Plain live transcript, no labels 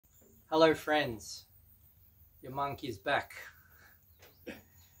Hello friends, your monk is back.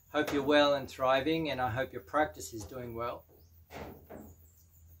 Hope you're well and thriving, and I hope your practice is doing well.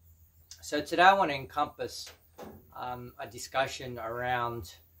 So today I want to encompass a discussion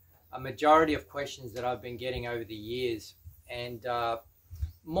around a majority of questions that I've been getting over the years, and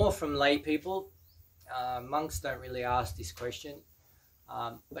more from lay people. Monks don't really ask this question,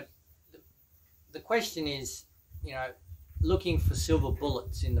 but the question is, looking for silver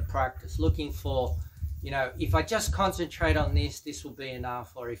bullets in the practice, looking for, if I just concentrate on this, this will be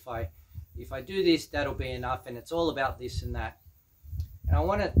enough, or if I do this, that'll be enough, and it's all about this and that. And I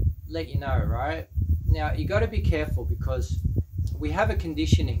want to let you know, right now, you got to be careful, because we have a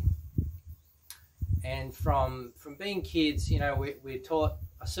conditioning, and from being kids, we're taught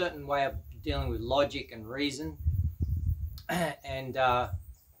a certain way of dealing with logic and reason, and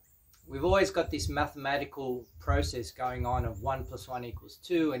we've always got this mathematical process going on of 1 + 1 =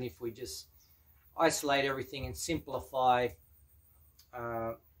 2, and if we just isolate everything and simplify it,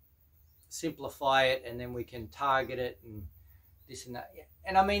 and then we can target it and this and that.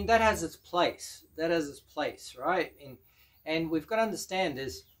 And I mean, that has its place. That has its place, right? And we've got to understand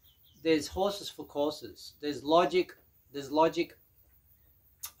there's horses for courses. There's logic. There's logic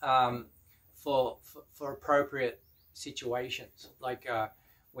for appropriate situations, like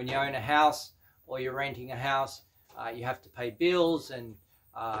when you own a house or you're renting a house, you have to pay bills, and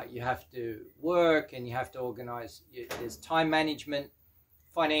you have to work, and you have to organize. There's time management,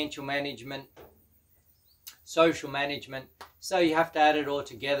 financial management, social management. So you have to add it all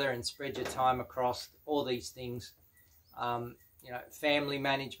together and spread your time across all these things. Family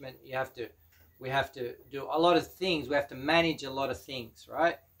management. We have to do a lot of things. We have to manage a lot of things,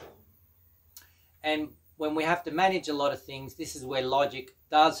 right? And when we have to manage a lot of things, this is where logic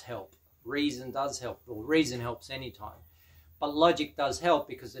does help. Reason does help. Well, reason helps anytime. But logic does help,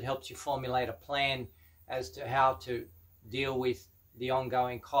 because it helps you formulate a plan as to how to deal with the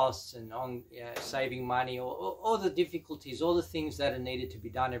ongoing costs and saving money, or all the difficulties, all the things that are needed to be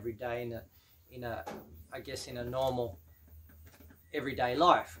done every day in a normal everyday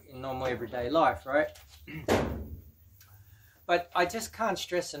life, right? But I just can't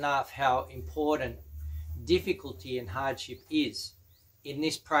stress enough how important difficulty and hardship is in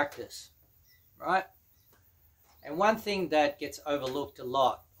this practice, right? And one thing that gets overlooked a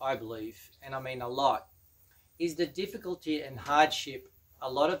lot, I believe, and I mean a lot, is the difficulty and hardship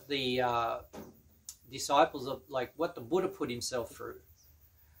a lot of the disciples of, like, what the Buddha put himself through.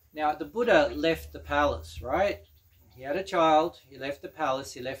 Now, the Buddha left the palace, right? He had a child, he left the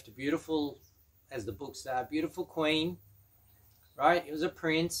palace, he left a beautiful, as the books say, a beautiful queen, right? He was a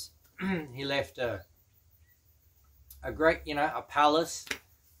prince. He left a great, a palace,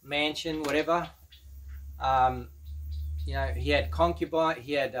 mansion, whatever. He had concubine,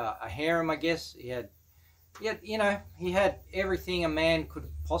 he had a harem, I guess. He had everything a man could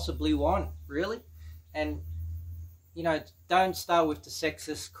possibly want, really. And, don't start with the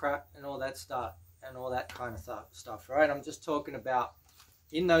sexist crap and all that stuff, and all that kind of stuff, right? I'm just talking about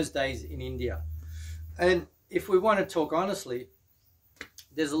in those days in India. And if we want to talk honestly,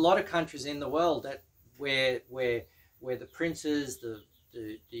 there's a lot of countries in the world that where the princes, the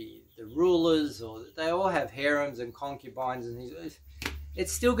rulers, or they all have harems and concubines, and it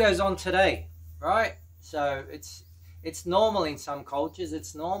still goes on today, right? So it's normal in some cultures.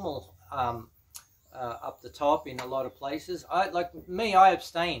 It's normal up the top in a lot of places. I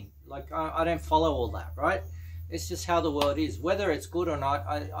abstain. Like, I don't follow all that, right? It's just how the world is. Whether it's good or not,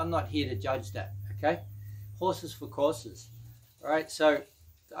 I'm not here to judge that, okay? Horses for courses, right? So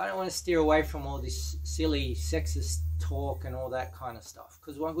I don't want to steer away from all this silly sexist talk and all that kind of stuff,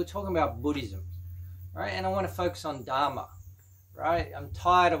 because we're talking about Buddhism, right? And I want to focus on Dharma, right? I'm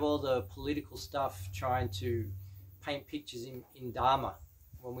tired of all the political stuff trying to paint pictures in Dharma,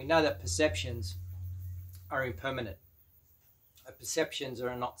 when we know that perceptions are impermanent. Perceptions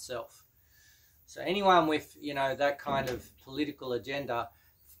are not self. So anyone with, that kind of political agenda,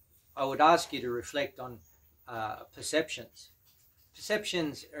 I would ask you to reflect on perceptions.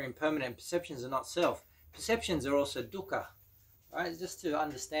 Perceptions are impermanent. Perceptions are not self. Perceptions are also dukkha, right? Just to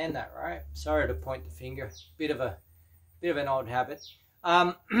understand that, right? Sorry to point the finger. Bit of an old habit.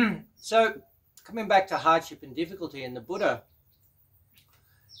 So coming back to hardship and difficulty, and the Buddha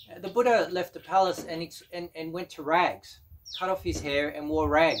left the palace and went to rags, cut off his hair and wore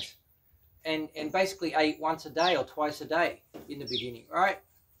rags, and basically ate once a day or twice a day in the beginning, right?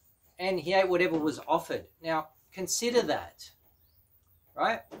 And he ate whatever was offered. Now, consider that,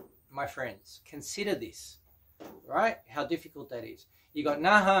 right, my friends? Consider this, right? How difficult that is. You got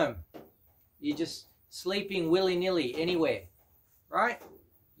no home. You're just sleeping willy-nilly anywhere, right?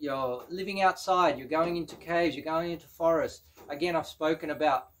 you're living outside, you're going into caves, you're going into forests. Again, I've spoken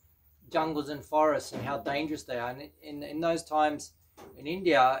about jungles and forests and how dangerous they are. And in those times in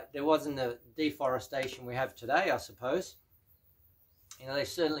India, there wasn't the deforestation we have today, I suppose. You know, they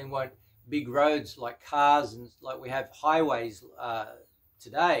certainly weren't big roads like cars and like we have highways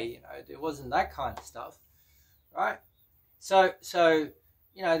today. You know, there wasn't that kind of stuff, right? So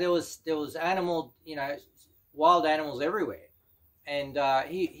you know, there was animal, you know, wild animals everywhere, and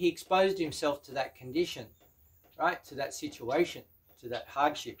he exposed himself to that condition, right, to that situation, to that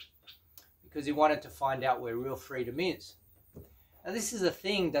hardship, because he wanted to find out where real freedom is. Now, this is a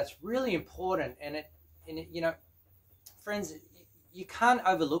thing that's really important, and it you know, friends, you can't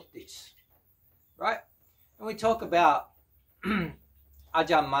overlook this, right? And we talk about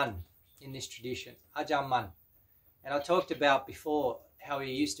Ajan in this tradition, Ajan. And I talked about before how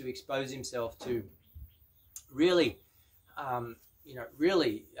he used to expose himself to really, you know,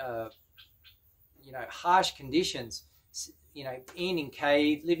 really, you know, harsh conditions, you know,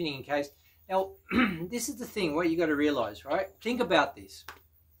 living in caves. Now, this is the thing, what you got to realize, right? Think about this.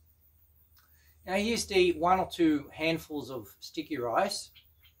 Now, he used to eat 1 or 2 handfuls of sticky rice,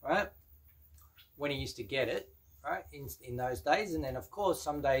 right? When he used to get it, right? In those days. And then, of course,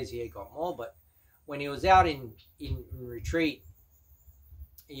 some days he got more. But when he was out in retreat,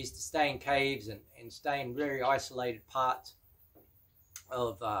 he used to stay in caves and stay in very isolated parts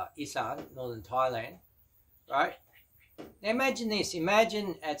of Isan, northern Thailand, right? Now, imagine this.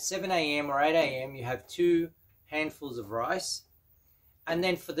 Imagine at 7 a.m. or 8 a.m. you have 2 handfuls of rice. And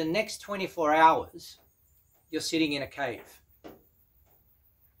then for the next 24 hours, you're sitting in a cave.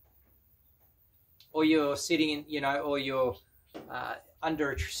 Or you're sitting in, you know, or you're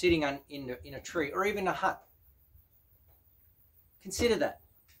sitting in a tree, or even a hut. Consider that.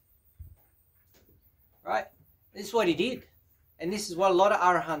 Right? This is what he did. And this is what a lot of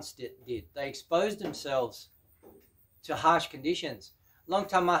arahants did. They exposed themselves to harsh conditions.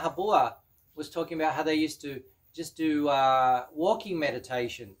 Longtang Mahabua was talking about how they used to just do walking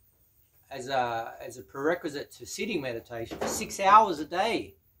meditation as a prerequisite to sitting meditation for 6 hours a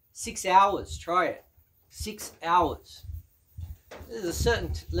day. 6 hours, try it. 6 hours. There's a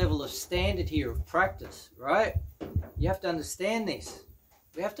certain level of standard here of practice, right? You have to understand this.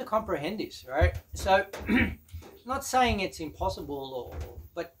 We have to comprehend this, right? So, I'm not saying it's impossible,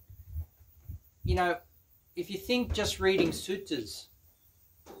 but, you know, if you think just reading suttas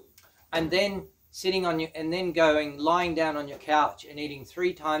and then sitting on lying down on your couch and eating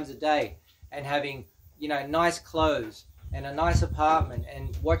 3 times a day and having, you know, nice clothes and a nice apartment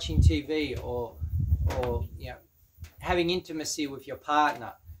and watching TV or you know, having intimacy with your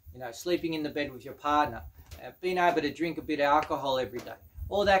partner, you know, sleeping in the bed with your partner, being able to drink a bit of alcohol every day,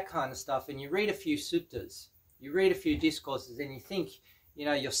 all that kind of stuff, and you read a few suttas, you read a few discourses, and you think, you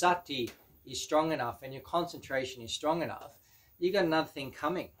know, your sati is strong enough and your concentration is strong enough, you got another thing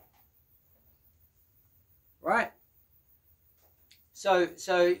coming. Right? So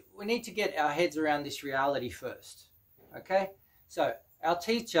we need to get our heads around this reality first. Okay? So our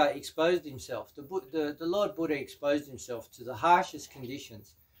teacher exposed himself, the Lord Buddha exposed himself to the harshest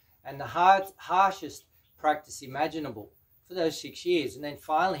conditions and the harshest practice imaginable for those 6 years. And then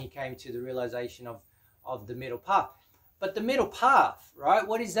finally he came to the realization of the middle path. But the middle path, right?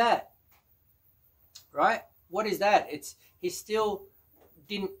 What is that? Right? What is that? He still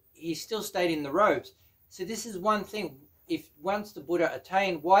stayed in the robes. So this is one thing. If once the Buddha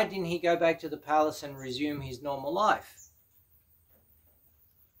attained, why didn't he go back to the palace and resume his normal life?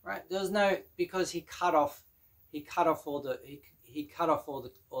 Right? There was no, because he cut off all the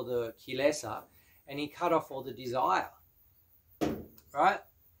kilesa, and he cut off all the desire. Right?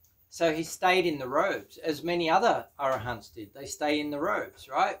 So he stayed in the robes, as many other arahants did. They stay in the robes,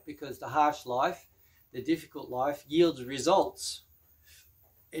 right? Because the harsh life, the difficult life yields results.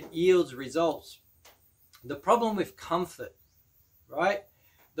 It yields results. The problem with comfort, right?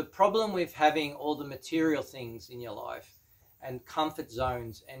 The problem with having all the material things in your life and comfort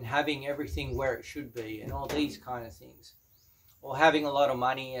zones and having everything where it should be and all these kind of things, or having a lot of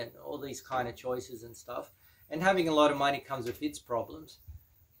money and all these kind of choices and stuff, and having a lot of money comes with its problems.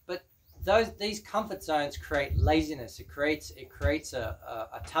 But these comfort zones create laziness. It creates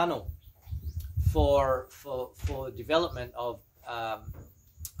a tunnel for development of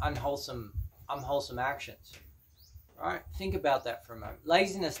unwholesome actions, right? Think about that for a moment.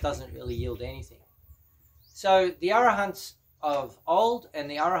 Laziness doesn't really yield anything. So the arahants of old and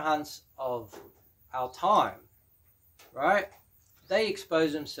the arahants of our time, right? They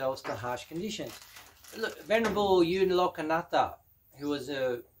expose themselves to harsh conditions. Look, Venerable Yun Lokanatha, who was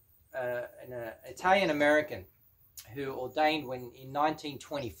an Italian American, who ordained in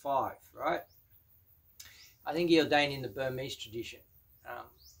 1925, right? I think he ordained in the Burmese tradition.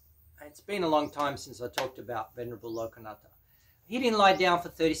 It's been a long time since I talked about Venerable Lokanatha. He didn't lie down for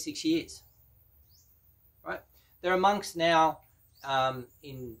 36 years, right? There are monks now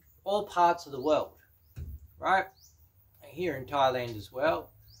in all parts of the world, right? Here in Thailand as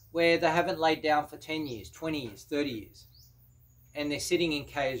well, where they haven't laid down for 10 years, 20 years, 30 years. And they're sitting in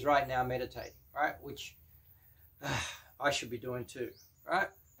caves right now meditating, right? Which I should be doing too, right?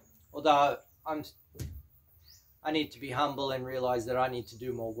 Although I need to be humble and realize that I need to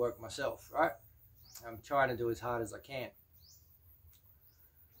do more work myself, right? I'm trying to do as hard as I can.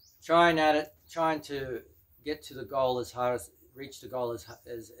 Trying to get to the goal as hard as, reach the goal as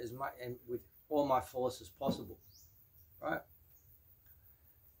much and with all my force as possible, right?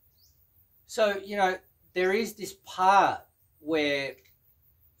 So, you know, there is this part where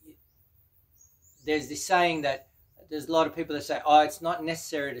there's this saying that there's a lot of people that say, oh, it's not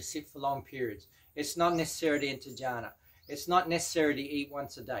necessary to sit for long periods. It's not necessary to enter jhana. It's not necessary to eat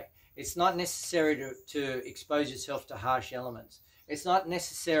once a day. It's not necessary to expose yourself to harsh elements. It's not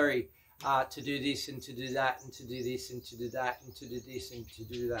necessary to do this and to do that and to do this and to do that and to do this and to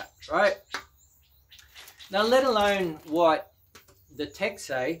do that, right? Now, let alone what the texts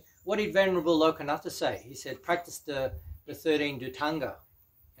say. What did Venerable Lokanatha say? He said, practice the 13 Dhutanga.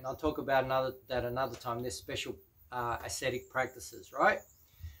 And I'll talk about that another time. There's special ascetic practices, right?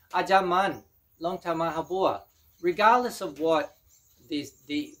 Ajan Longta Mahabua. Regardless of what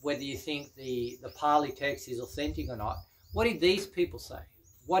whether you think the Pali text is authentic or not, what did these people say?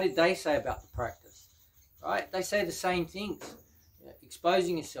 What did they say about the practice? Right? They say the same things. You know,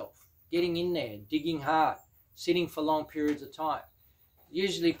 exposing yourself, getting in there, digging hard, sitting for long periods of time.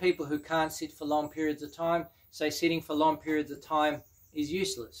 Usually people who can't sit for long periods of time say sitting for long periods of time is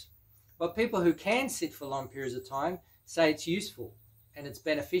useless. But people who can sit for long periods of time say it's useful and it's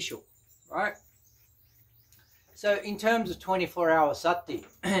beneficial, right? So in terms of 24-hour sati,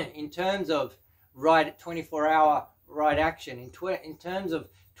 in terms of 24-hour right action, in terms of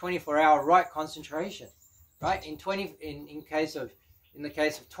 24-hour right concentration, right? In the case of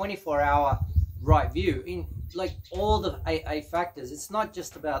 24-hour right view, in like all the 8 factors, it's not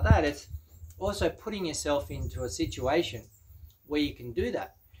just about that. It's also putting yourself into a situation where you can do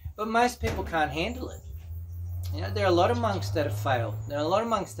that. But most people can't handle it. You know, there are a lot of monks that have failed. There are a lot of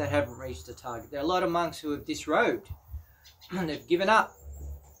monks that haven't reached the target. There are a lot of monks who have disrobed. They've given up.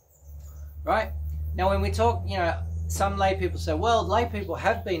 Right? Now, when we talk, you know, some lay people say, well, lay people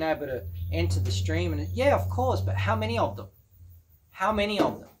have been able to enter the stream. And yeah, of course, but how many of them? How many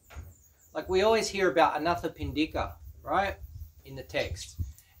of them? Like we always hear about Anatha Pindika, right? In the text.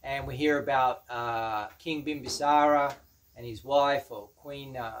 And we hear about King Bimbisara and his wife, or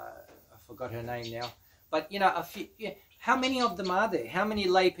Queen, I forgot her name now. But, you know, how many of them are there? How many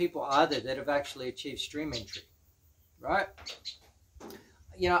lay people are there that have actually achieved stream entry? Right?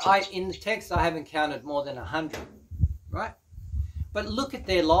 You know, in the text, I haven't counted more than 100. Right? But look at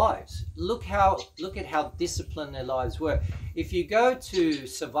their lives. Look at how disciplined their lives were. If you go to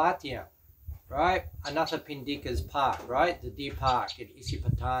Savatya, right? Anatha Pindika's park, right? The deer park at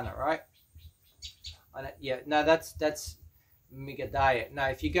Isipatana, right? Yeah, no, that's Migadaya. No,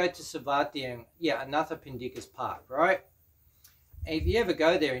 if you go to Savatya, yeah, Anatha Pindika's park, right? And if you ever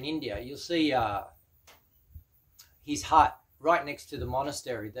go there in India, you'll see his hut right next to the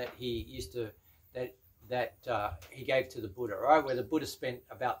monastery that he used to he gave to the Buddha, right? Where the Buddha spent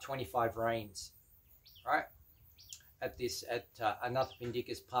about 25 rains, right? At Anatha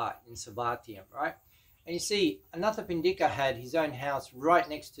Pindika's park in Savatya, right? And you see, Anatha Pindika had his own house right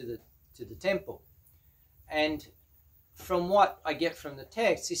next to the temple, and from what I get from the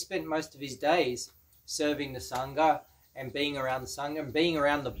text, he spent most of his days serving the Sangha and being around the Sangha and being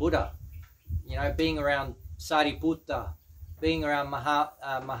around the Buddha, you know, being around Sariputta, being around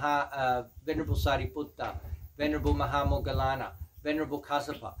Venerable Sariputta, Venerable Mahamoggallana, Venerable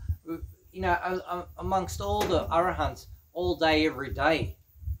Kassapa, you know, amongst all the Arahants all day, every day,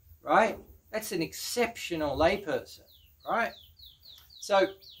 right? That's an exceptional layperson, right? So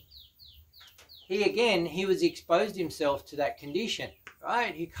he was exposed himself to that condition,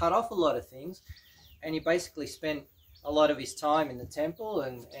 right? He cut off a lot of things, and he basically spent a lot of his time in the temple,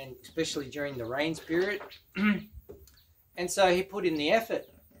 and especially during the rains period. And so he put in the effort.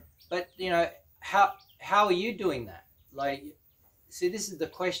 But, you know, how are you doing that? Like, see, this is the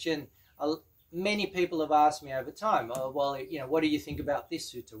question many people have asked me over time. Oh, well, you know, what do you think about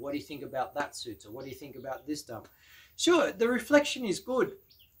this sutta? What do you think about that sutta? What do you think about this dhamma? Sure, the reflection is good.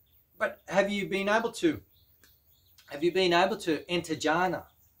 But have you been able to enter jhana?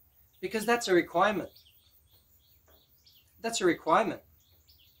 Because that's a requirement. That's a requirement.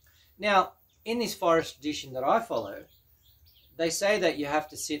 Now, in this forest tradition that I follow, they say that you have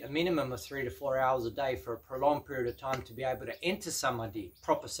to sit a minimum of 3 to 4 hours a day for a prolonged period of time to be able to enter samadhi,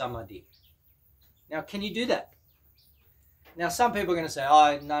 proper samadhi. Now, can you do that? Now, some people are going to say,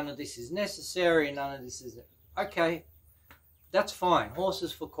 oh, none of this is necessary, none of this is... Okay, that's fine.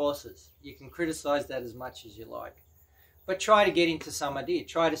 Horses for courses. You can criticize that as much as you like. But try to get into samadhi.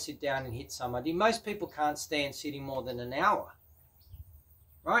 Try to sit down and hit samadhi. Most people can't stand sitting more than an hour.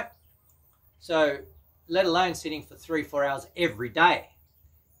 Right? So, let alone sitting for 3-4 hours every day.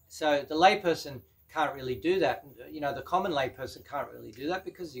 So, the layperson can't really do that. You know, the common layperson can't really do that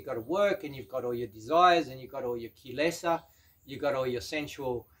because you've got to work and you've got all your desires and you've got all your kilesa. You've got all your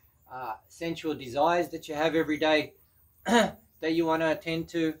sensual desires that you have every day that you want to attend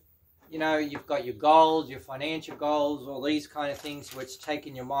to. You know, you've got your goals, your financial goals, all these kind of things which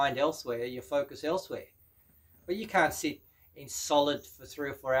taking your mind elsewhere, your focus elsewhere. But you can't sit in solid for 3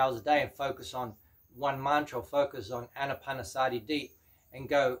 or 4 hours a day and focus on one mantra or focus on anapanasati deep and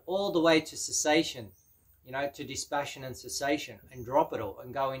go all the way to cessation, you know, to dispassion and cessation and drop it all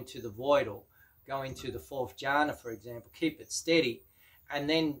and go into the void or go into the 4th jhana, for example. Keep it steady and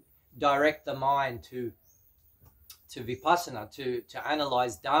then direct the mind to vipassana, to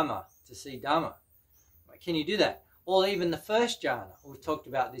analyze Dhamma, to see Dhamma. Can you do that? Or even the 1st jhana. We've talked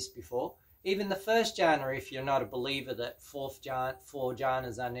about this before. Even the 1st jhana, if you're not a believer that 4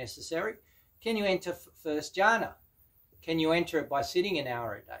 jhanas are necessary, can you enter 1st jhana? Can you enter it by sitting an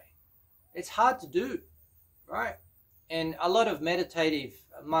hour a day? It's hard to do, right? And a lot of meditative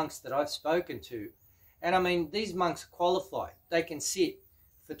monks that I've spoken to, and I mean, these monks are qualified. They can sit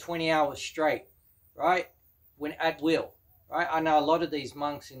for 20 hours straight, right? When at will, right? I know a lot of these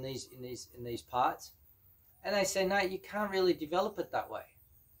monks in these parts, and they say, no, you can't really develop it that way,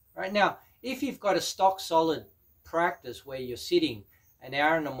 right? Now, if you've got a stock solid practice where you're sitting an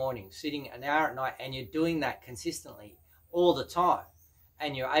hour in the morning, sitting an hour at night, and you're doing that consistently all the time,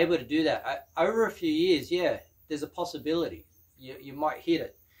 and you're able to do that over a few years, yeah, there's a possibility you might hit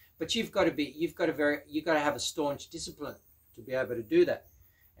it, but you've got to have a staunch discipline to be able to do that,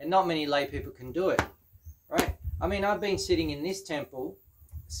 and not many lay people can do it, right? I mean, I've been sitting in this temple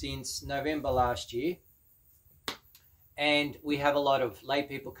since November last year, and we have a lot of lay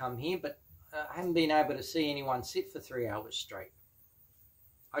people come here, but I haven't been able to see anyone sit for 3 hours straight.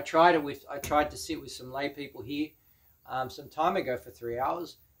 I tried to sit with some lay people here some time ago for 3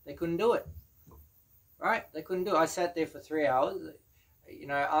 hours. They couldn't do it. Right? They couldn't do it. I sat there for 3 hours. You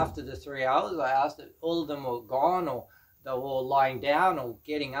know, after the 3 hours, I asked if all of them were gone or they were all lying down or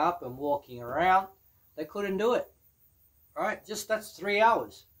getting up and walking around. They couldn't do it. Right? Just that's 3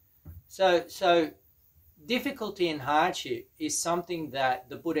 hours. So difficulty and hardship is something that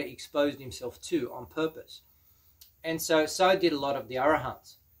the Buddha exposed himself to on purpose. And so did a lot of the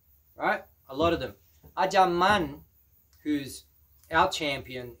Arahants. Right? A lot of them. Ajan G, who's our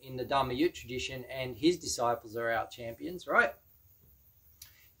champion in the Dhamma Yut tradition, and his disciples are our champions, right?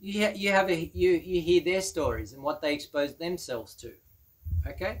 You hear their stories and what they exposed themselves to,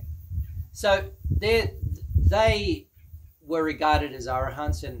 okay? So they were regarded as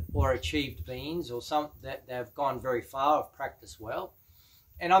arahants or achieved beings, or some that have gone very far, have practiced well.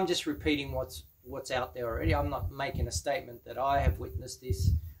 And I'm just repeating what's out there already. I'm not making a statement that I have witnessed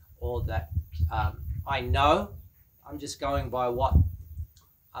this or that I know. I'm just going by what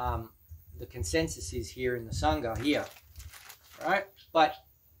the consensus is here in the Sangha here, right? But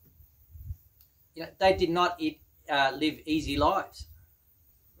you know, they did not live easy lives,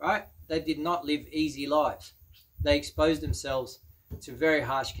 right? They did not live easy lives. They exposed themselves to very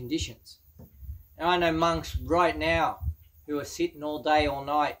harsh conditions. And I know monks right now who are sitting all day, all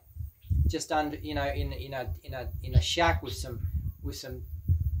night, just under, you know, in a shack with a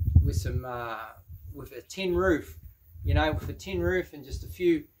tin roof. You know, with a tin roof and just a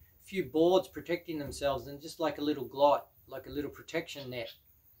few boards protecting themselves, and just like a little glot, like a little protection net,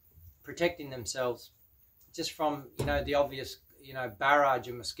 protecting themselves just from, you know, the obvious, you know, barrage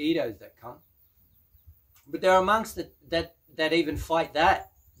of mosquitoes that come. But there are monks that even fight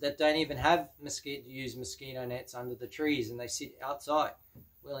that don't even have use mosquito nets under the trees, and they sit outside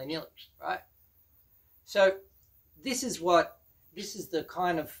willy-nilly, right? So this is the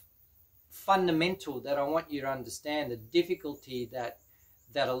kind of fundamental that I want you to understand, the difficulty that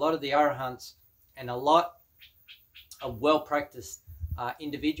a lot of the Arahants and a lot of well-practiced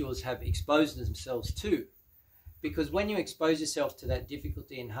individuals have exposed themselves to. Because when you expose yourself to that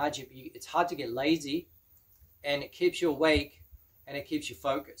difficulty and hardship, it's hard to get lazy, and it keeps you awake and it keeps you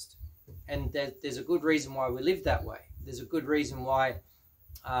focused. And there's a good reason why we live that way. There's a good reason why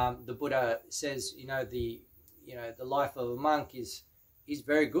the Buddha says, you know, you know, the life of a monk is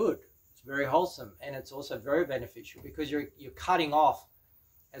very good. It's very wholesome, and it's also very beneficial because you're cutting off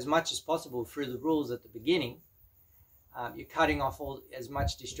as much as possible through the rules at the beginning. You're cutting off as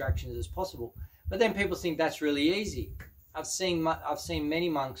much distractions as possible. But then people think that's really easy. I've seen many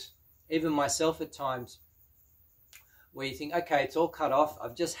monks, even myself at times, where you think, okay, it's all cut off.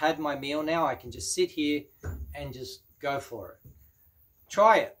 I've just had my meal now. I can just sit here and just go for it.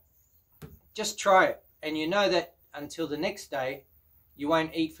 Try it. Just try it. And you know that until the next day, you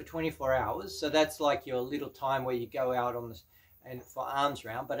won't eat for 24 hours. So that's like your little time where you go out on this and for arms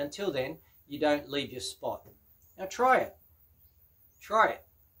round. But until then, you don't leave your spot. Now try it. Try it.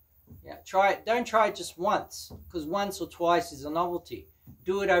 Yeah, try it. Don't try it just once, because once or twice is a novelty.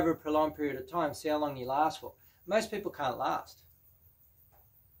 Do it over a prolonged period of time. See how long you last for. Most people can't last.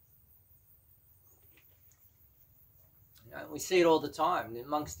 You know, we see it all the time. The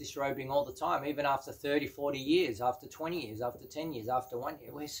monks disrobing all the time, even after 30, 40 years, after 20 years, after 10 years, after 1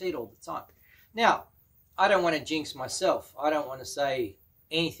 year. We see it all the time. Now, I don't want to jinx myself. I don't want to say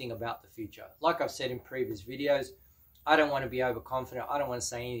anything about the future. Like I've said in previous videos, I don't want to be overconfident. I don't want to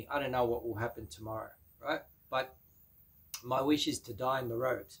say anything. I don't know what will happen tomorrow, right? But my wish is to die in the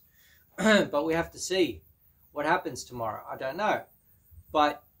robes. But we have to see what happens tomorrow. I don't know.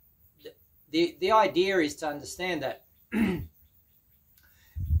 But the idea is to understand that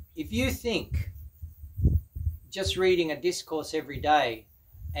if you think just reading a discourse every day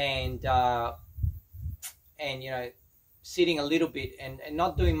and you know, sitting a little bit and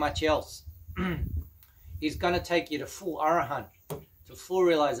not doing much else is going to take you to full arahant, to full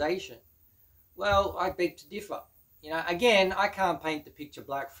realization, well, I beg to differ. You know, again, I can't paint the picture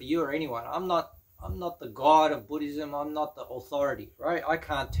black for you or anyone. I'm not the god of Buddhism. I'm not the authority, right? I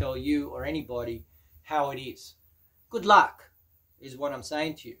can't tell you or anybody how it is. Good luck is what I'm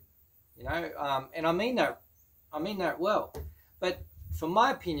saying to you. You know, and I mean that well. But from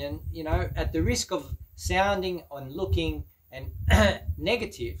my opinion, you know, at the risk of sounding and looking and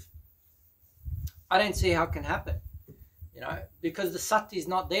negative, I don't see how it can happen, you know, because the sati is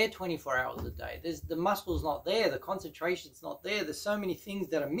not there 24 hours a day. The muscle's not there. The concentration's not there. There's so many things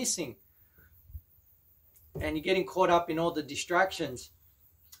that are missing. And you're getting caught up in all the distractions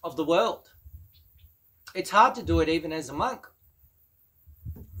of the world. It's hard to do it even as a monk,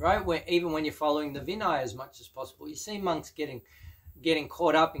 right? Even when you're following the Vinaya as much as possible. You see monks getting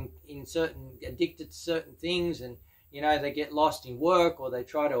caught up in certain, addicted to certain things, and, you know, they get lost in work or they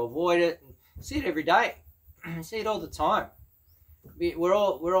try to avoid it. And see it every day. See it all the time. We're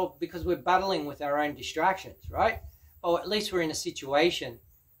all because we're battling with our own distractions, right? Or at least we're in a situation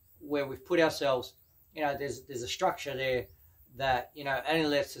where we've put ourselves, you know, there's a structure there that, you know, only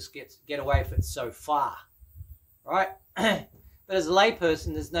lets us get away from it so far, right? But as a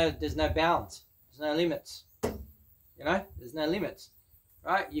layperson, there's no bounds, there's no limits, you know, there's no limits,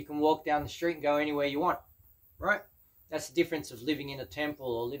 right? You can walk down the street and go anywhere you want, right? That's the difference of living in a temple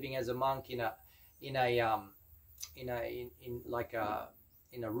or living as a monk in a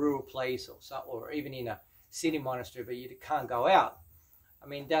rural place or even in a city monastery, but you can't go out. I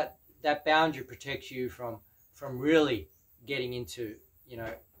mean, that boundary protects you from really getting into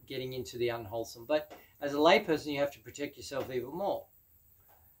the unwholesome. But as a layperson, you have to protect yourself even more.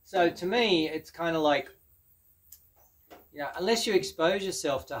 So to me, it's kind of like, you know, unless you expose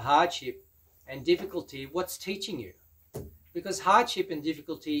yourself to hardship and difficulty, what's teaching you? Because hardship and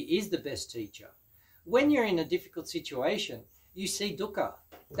difficulty is the best teacher. When you're in a difficult situation, you see dukkha.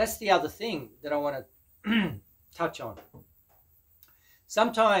 That's the other thing that I want to touch on.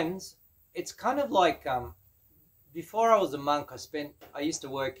 Sometimes it's kind of like, before I was a monk, I used to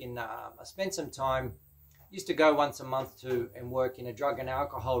work in, I spent some time, used to go once a month and work in a drug and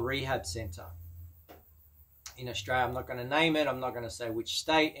alcohol rehab center in Australia. I'm not going to name it. I'm not going to say which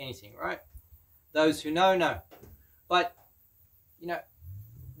state, anything, right? Those who know. But, you know,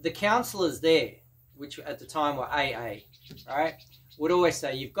 the counselors there, which at the time were AA, right, would always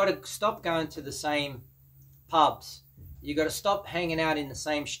say, you've got to stop going to the same pubs. You've got to stop hanging out in the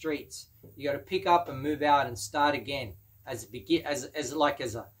same streets. You got to pick up and move out and start again as a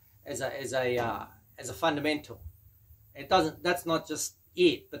fundamental. That's not just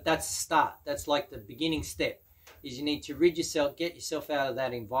it, but that's the start. That's like the beginning step. Is you need to get yourself out of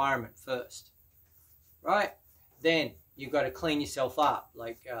that environment first, right? Then you've got to clean yourself up,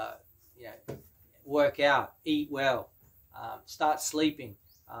 like you know, work out, eat well, start sleeping,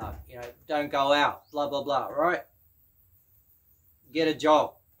 you know, don't go out, blah blah blah, right? Get a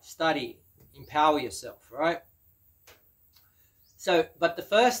job, study, empower yourself, right? So, but the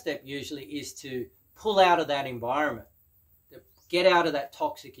first step usually is to pull out of that environment, get out of that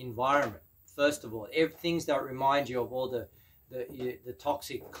toxic environment first of all. Things that remind you of all the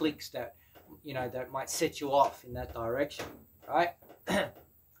toxic cliques that, you know, that might set you off in that direction, right?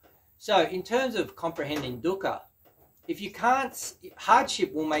 So in terms of comprehending dukkha, if you can't,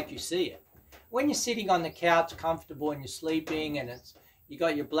 hardship will make you see it. When you're sitting on the couch comfortable and you're sleeping and you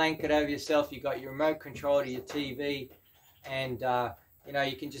got your blanket over yourself, you got your remote control to your TV, and you know,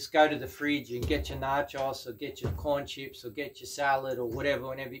 you can just go to the fridge and get your nachos or get your corn chips or get your salad or whatever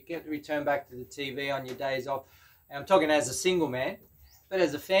whenever you return back to the TV on your days off. And I'm talking as a single man, but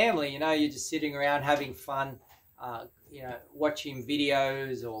as a family, you know, you're just sitting around having fun, you know, watching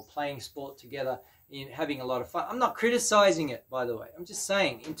videos or playing sport together, having a lot of fun. I'm not criticizing it, by the way. I'm just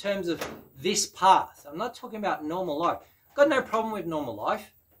saying, in terms of this path, I'm not talking about normal life. I've got no problem with normal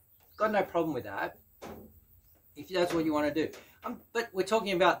life. I've got no problem with that, if that's what you want to do. But we're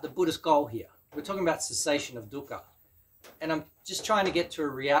talking about the Buddhist goal here. We're talking about cessation of dukkha. And I'm just trying to get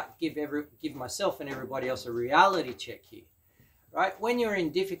to give myself and everybody else a reality check here, right? When you're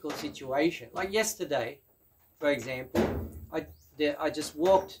in difficult situation, like yesterday, for example, I just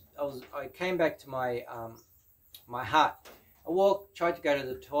walked. I came back to my my hut. I walked, tried to go to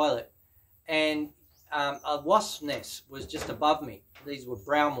the toilet, and a wasp nest was just above me. These were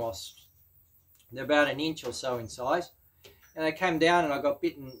brown wasps. They're about an inch or so in size, and I came down and I got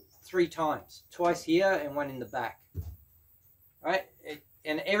bitten 3 times, twice here and one in the back. Right,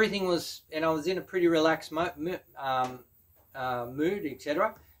 and everything was, and I was in a pretty relaxed mood,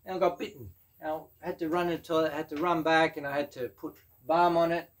 etc. And I got bitten. And I had to run to the toilet, had to run back, and I had to put balm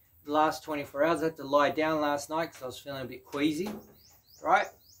on it. The last 24 hours, I had to lie down last night because I was feeling a bit queasy, right?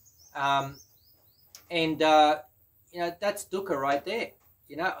 You know, that's dukkha right there.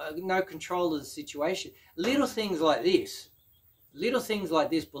 You know, no control of the situation. Little things like this,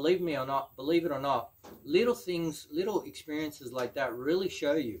 believe it or not, little things, little experiences like that really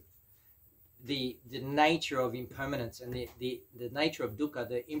show you the nature of impermanence and the nature of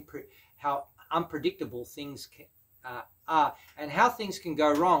dukkha, how unpredictable things are, and how things can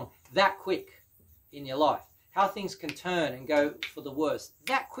go wrong that quick in your life, how things can turn and go for the worst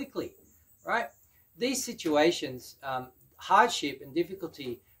that quickly, right? These situations, hardship and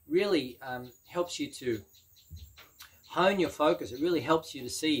difficulty really helps you to hone your focus. It really helps you to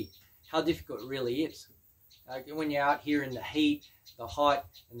see how difficult it really is. When you're out here in the heat, the hot,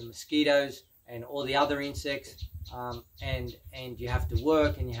 and the mosquitoes and all the other insects, and you have to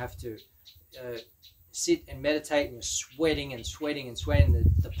work and you have to sit and meditate, and you're sweating and sweating and sweating,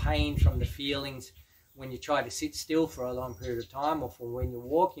 the pain from the feelings when you try to sit still for a long period of time, or for when you're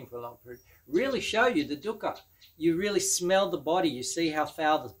walking for a long period, really show you the dukkha. You really smell the body. You see how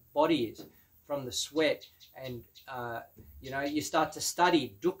foul the body is from the sweat, and you know, you start to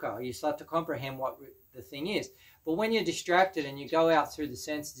study dukkha. You start to comprehend what the thing is. But when you're distracted and you go out through the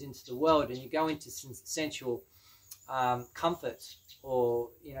senses into the world, and you go into sensual comforts, or,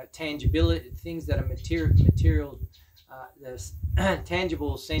 you know, tangibility, things that are material, there's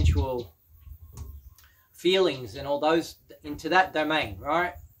tangible, sensual feelings and all those, into that domain,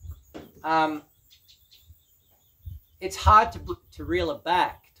 right? It's hard to reel it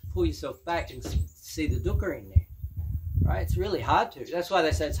back, to pull yourself back and see the dukkha in there, right? It's really hard to. That's why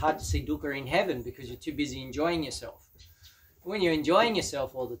they say it's hard to see dukkha in heaven, because you're too busy enjoying yourself. When you're enjoying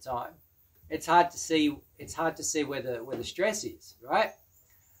yourself all the time, it's hard to see where the stress is, right?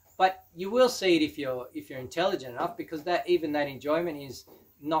 But you will see it if you're intelligent enough, because even that enjoyment is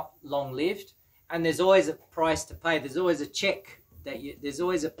not long lived, and there's always a price to pay. There's always a check there's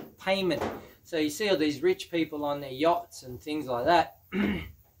always a payment. So you see all these rich people on their yachts and things like that,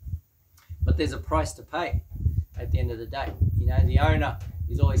 but there's a price to pay at the end of the day. You know, the owner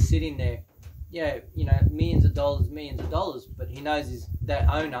is always sitting there, yeah, you know, millions of dollars, but he knows that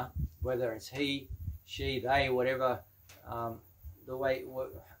owner, whether it's he, she, they, whatever, the way,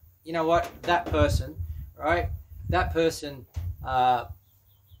 you know what, that person, right? That person, at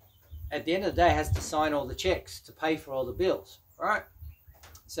the end of the day, has to sign all the checks to pay for all the bills, right?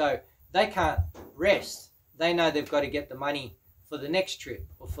 So they can't rest. They know they've got to get the money for the next trip,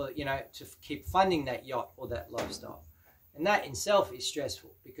 or for, you know, to keep funding that yacht or that lifestyle. And that in itself is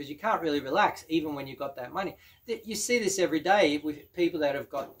stressful, because you can't really relax even when you've got that money. You see this every day with people that have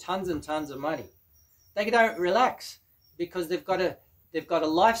got tons and tons of money. They don't relax because they've got a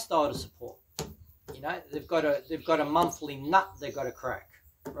lifestyle to support. You know, they've got a monthly nut they've got to crack,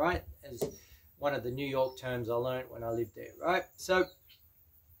 right? As one of the New York terms I learned when I lived there, right? So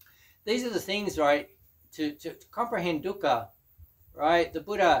these are the things, right, to comprehend dukkha, right? The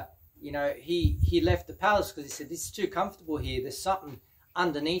Buddha, you know, he left the palace because he said, this is too comfortable here. There's something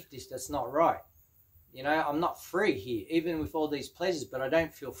underneath this that's not right. You know, I'm not free here, even with all these pleasures, but I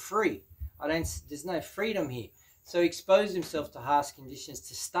don't feel free. There's no freedom here. So he exposed himself to harsh conditions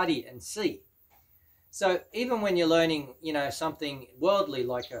to study and see. So even when you're learning, you know, something worldly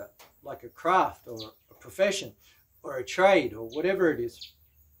like a craft or a profession or a trade or whatever it is,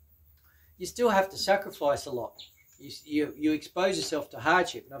 you still have to sacrifice a lot. You expose yourself to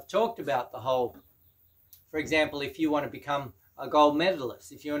hardship. And I've talked about the whole, for example, if you want to become a gold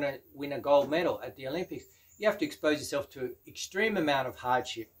medalist, if you want to win a gold medal at the Olympics, you have to expose yourself to an extreme amount of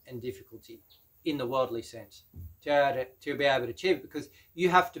hardship and difficulty in the worldly sense to be able to achieve it, because you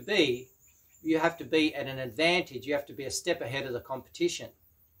have to be at an advantage. You have to be a step ahead of the competition.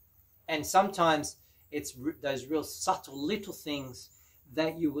 And sometimes it's those real subtle little things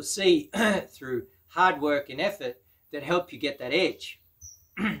that you will see through hard work and effort that help you get that edge,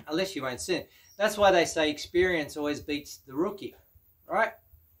 unless you won't see it. That's why they say experience always beats the rookie, right?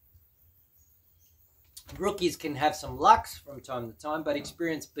 Rookies can have some lucks from time to time, but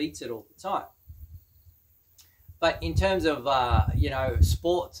experience beats it all the time. But in terms of, you know,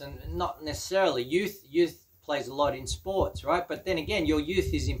 sports, and not necessarily youth plays a lot in sports, right? But then again, your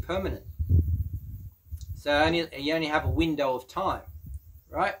youth is impermanent. So you only have a window of time,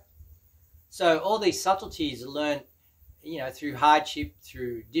 right? So all these subtleties are learned, you know, through hardship,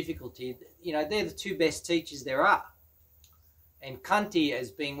 through difficulty. You know, they're the two best teachers there are. And Kanti as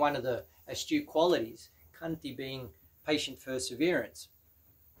being one of the astute qualities, Kanti being patient perseverance.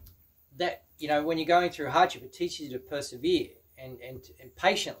 That, you know, when you're going through hardship, it teaches you to persevere and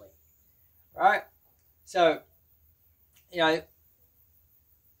patiently, right? So, you know,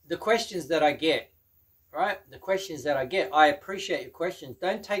 the questions that I get, right? The questions that I get, I appreciate your questions.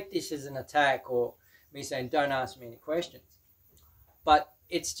 Don't take this as an attack or me saying, don't ask me any questions. But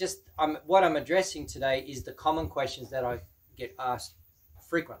it's just, what I'm addressing today is the common questions that I get asked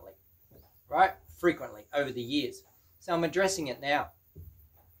frequently, right? Frequently over the years. So I'm addressing it now.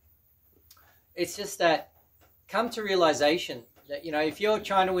 It's just that come to realization that, you know, if you're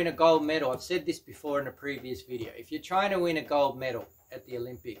trying to win a gold medal, I've said this before in a previous video, if you're trying to win a gold medal at the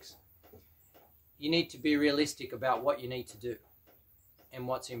Olympics, you need to be realistic about what you need to do and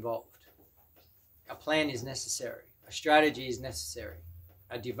what's involved. A plan is necessary. A strategy is necessary.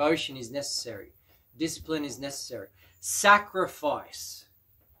 A devotion is necessary. Discipline is necessary. Sacrifice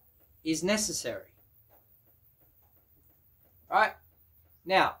is necessary. Right?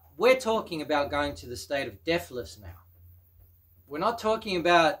 Now, we're talking about going to the state of deathless now. We're not talking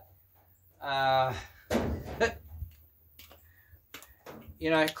about,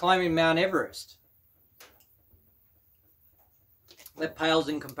 you know, climbing Mount Everest. That pales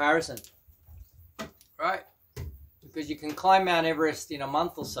in comparison, right? Because you can climb Mount Everest in a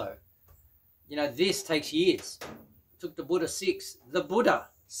month or so. You know, this takes years. It took the Buddha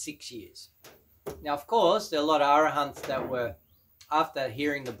 6 years. Now, of course, there are a lot of arahants that were, after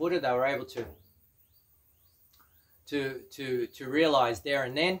hearing the Buddha, they were able to realize there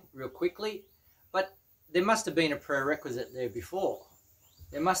and then, real quickly. But there must have been a prerequisite there before.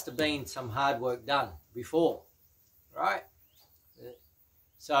 There must have been some hard work done before, right?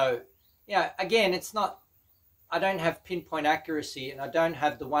 So, yeah, again, it's not, I don't have pinpoint accuracy, and I don't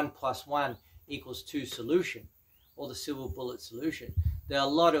have the 1 + 1 = 2 solution or the silver bullet solution. There are a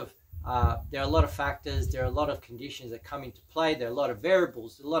lot of factors, there are a lot of conditions that come into play, there are a lot of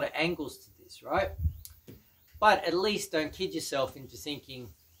variables, a lot of angles to this, right? But at least don't kid yourself into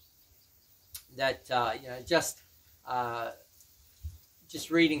thinking that, you know, just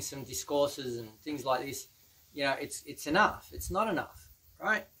reading some discourses and things like this, you know, it's enough. It's not enough,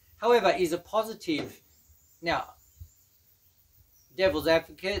 right? However, is a positive, now, devil's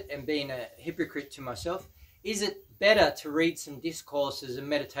advocate and being a hypocrite to myself, is it better to read some discourses and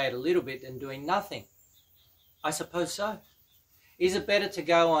meditate a little bit than doing nothing? I suppose so. Is it better to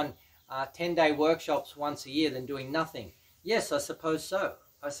go on 10-day workshops once a year than doing nothing? Yes, I suppose so.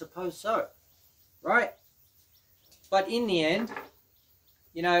 I suppose so. Right? But in the end,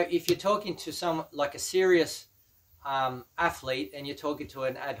 you know, if you're talking to some, like a serious athlete, and you're talking to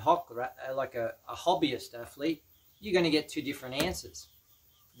an ad hoc, like a hobbyist athlete, you're going to get two different answers.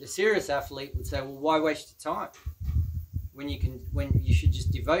 The serious athlete would say, well, why waste your time when you should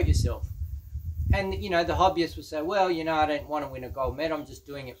just devote yourself? And, you know, the hobbyist would say, well, you know, I don't want to win a gold medal, I'm just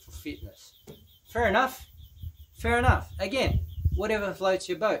doing it for fitness. Fair enough. Fair enough. Again, whatever floats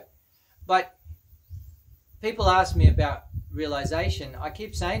your boat. But people ask me about realization. I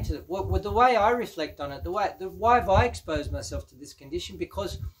keep saying to them, well, the way I reflect on it, why have I exposed myself to this condition?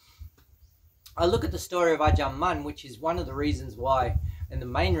 Because I look at the story of Ajan G, which is one of the reasons why, and the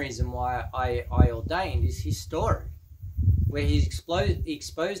main reason why I ordained, is his story, where he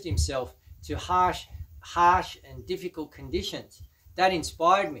exposed himself to harsh and difficult conditions. That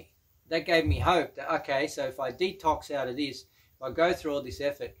inspired me. that gave me hope that, okay, so if I detox out of this, if I go through all this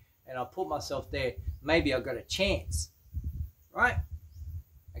effort and I put myself there, maybe I've got a chance, right?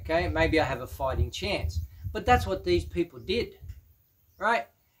 Okay, maybe I have a fighting chance. But that's what these people did, right?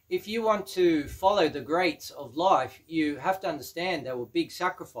 If you want to follow the greats of life, you have to understand there were big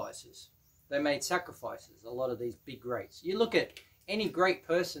sacrifices. They made sacrifices, a lot of these big greats. You look at any great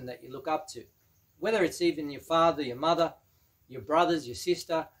person that you look up to, whether it's even your father, your mother, your brothers, your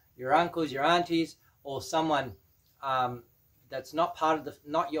sister, your uncles, your aunties, or someone that's not part of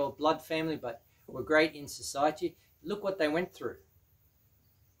not your blood family, but were great in society. Look what they went through.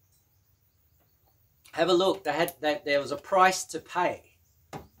 Have a look. There was a price to pay.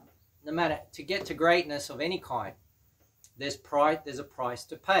 No matter, to get to greatness of any kind, there's a price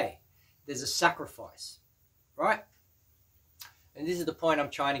to pay. There's a sacrifice, right? And this is the point I'm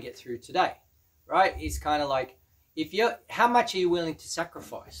trying to get through today, right? It's kind of like, how much are you willing to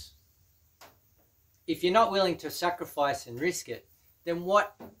sacrifice? If you're not willing to sacrifice and risk it, then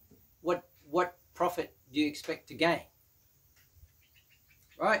what profit do you expect to gain?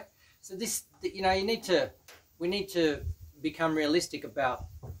 Right? So this, we need to become realistic about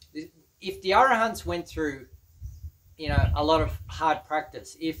this. If the Arahants went through, a lot of hard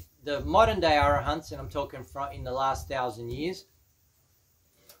practice, if the modern day Arahants, and I'm talking in the last 1,000 years,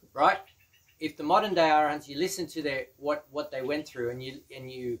 right? If the modern day Arahants, you listen to what they went through, and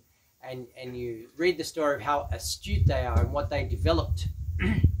you read the story of how astute they are and what they developed,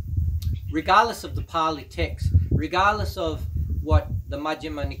 regardless of the Pali text, regardless of what the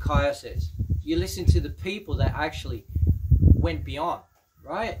Majjhima Nikaya says, you listen to the people that actually went beyond,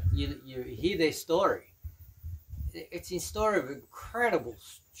 right? You hear their story. It's a story of incredible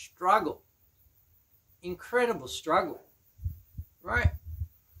struggle, right?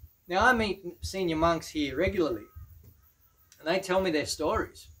 Now, I meet senior monks here regularly, and they tell me their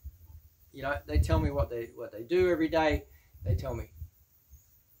stories. They tell me what they do every day. They tell me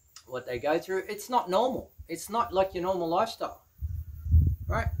what they go through. It's not normal. It's not like your normal lifestyle,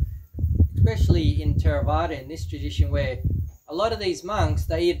 right? Especially in Theravada, in this tradition, where a lot of these monks,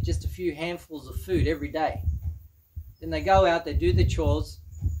 they eat just a few handfuls of food every day. Then they go out, they do their chores.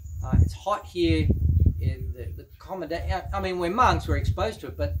 It's hot here. I mean, we're monks, we're exposed to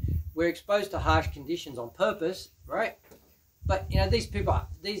it, but we're exposed to harsh conditions on purpose, right? But, these people,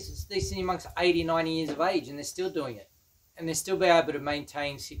 these senior monks are 80, 90 years of age, and they're still doing it. And they'll still be able to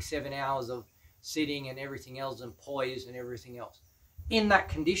maintain 6-7 hours of sitting and everything else, and poise and everything else in that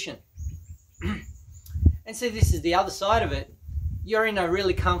condition. And so this is the other side of it. You're in a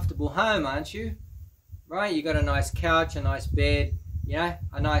really comfortable home, aren't you? Right? You got a nice couch, a nice bed,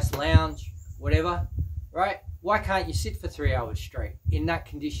 a nice lounge, whatever, right? Why can't you sit for 3 hours straight in that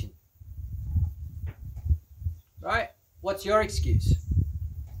condition? Right? What's your excuse?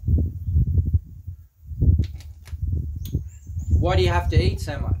 Why do you have to eat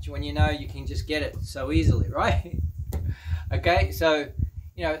so much when you know you can just get it so easily, right? Okay, so,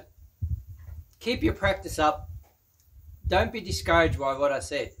 keep your practice up. Don't be discouraged by what I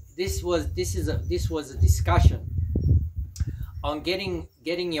said. This was a discussion on getting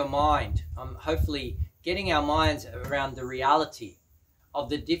your mind, hopefully getting our minds around the reality of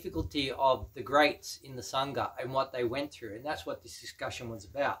the difficulty of the greats in the Sangha and what they went through. And that's what this discussion was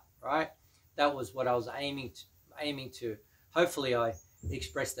about, right? That was what I was aiming to. Hopefully I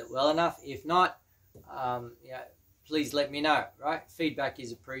expressed it well enough. If not, please let me know, right? Feedback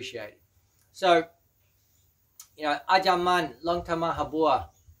is appreciated. So, Ajan Man, Longtama Habua,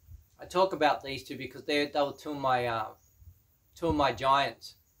 I talk about these two because they were two of my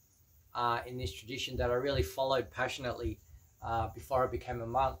giants in this tradition that I really followed passionately before I became a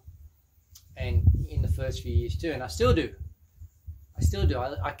monk, and in the first few years too, and I still do.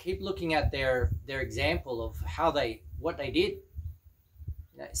 I keep looking at their example of what they did.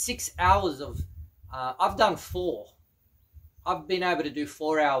 6 hours of I've done 4. I've been able to do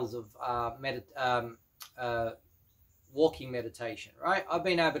 4 hours of walking meditation, right? I've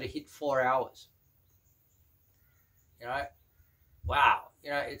been able to hit 4 hours. Wow,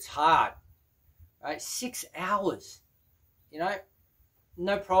 it's hard, right? 6 hours,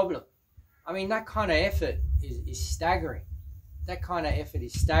 no problem. I mean, that kind of effort is staggering. That kind of effort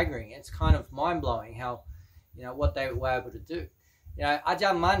is staggering. It's kind of mind-blowing how, what they were able to do.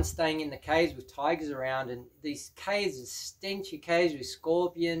 Ajahn Mun staying in the caves with tigers around, and these caves are stenchy caves with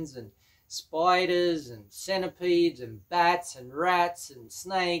scorpions and spiders and centipedes and bats and rats and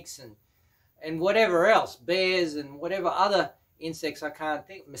snakes and whatever else, bears and whatever other insects I can't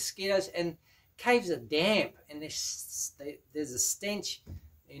think, mosquitoes, and caves are damp, and there's a stench,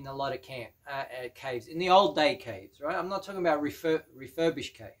 in a lot of caves, in the old day caves, right? I'm not talking about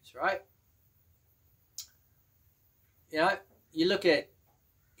refurbished caves, right? You know, you look at,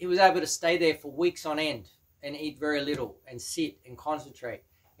 he was able to stay there for weeks on end and eat very little and sit and concentrate.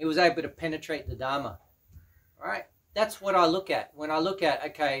 He was able to penetrate the Dharma, right? That's what I look at. When I look at,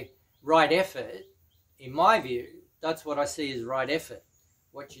 okay, right effort, in my view, that's what I see as right effort,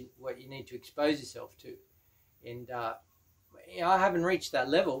 what you need to expose yourself to. And, you know, I haven't reached that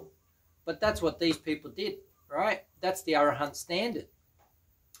level, but that's what these people did, right? That's the Arahant standard,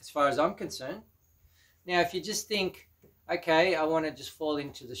 as far as I'm concerned. Now, if you just think, okay, I want to just fall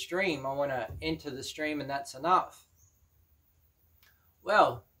into the stream, I want to enter the stream and that's enough.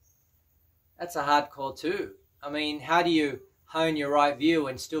 Well, that's a hard call too. I mean, how do you hone your right view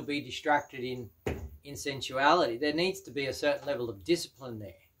and still be distracted in sensuality? There needs to be a certain level of discipline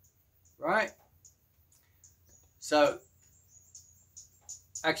there, right? So,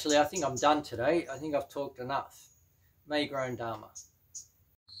 actually, I think I'm done today. I think I've talked enough. May grown Dharma.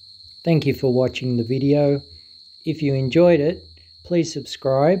 Thank you for watching the video. If you enjoyed it, please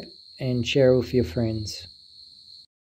subscribe and share with your friends.